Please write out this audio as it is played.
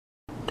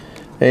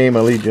Hey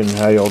my Legion,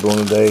 how y'all doing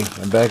today?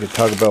 I'm back at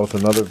Taco Bell with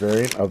another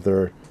variant of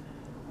their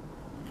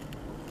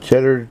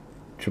Cheddar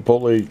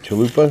Chipotle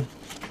Chalupa.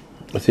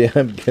 See,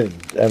 I'm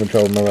having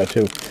trouble remembering that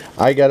too.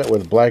 I got it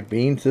with black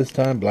beans this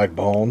time, black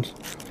bones,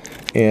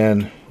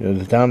 and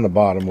it's down the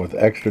bottom with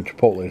extra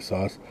Chipotle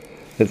sauce.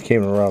 It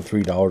came around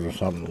 $3 or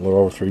something, a little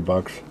over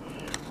 $3.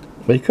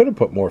 But you could have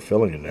put more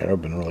filling in there. It would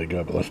have been really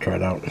good, but let's try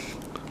it out.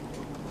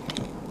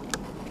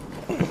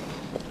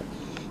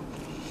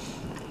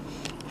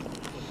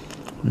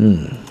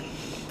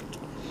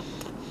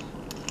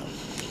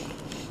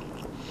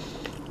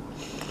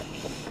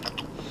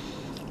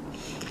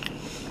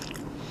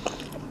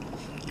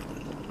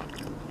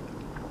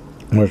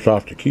 It's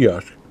off the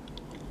kiosk.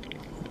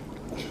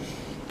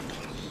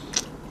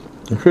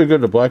 It's pretty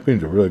good. The black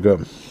beans are really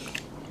good.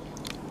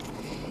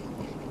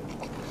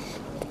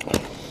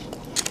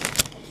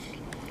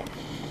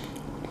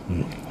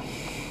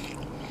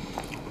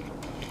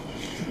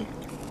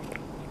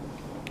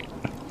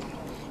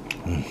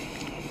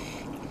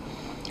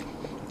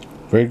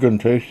 Very good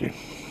and tasty.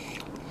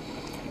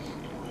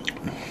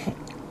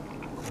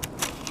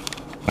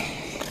 I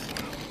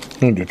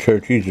think the cheddar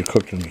cheese is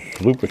cooked in the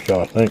Chalupa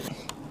shell, I think.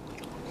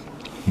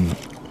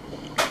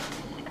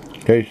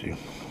 Tasty.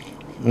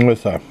 And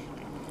it's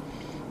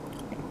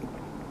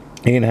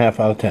 8.5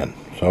 out of 10.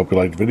 So I hope you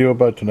liked the video.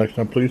 But until next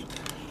time, please,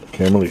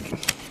 Camera Legion.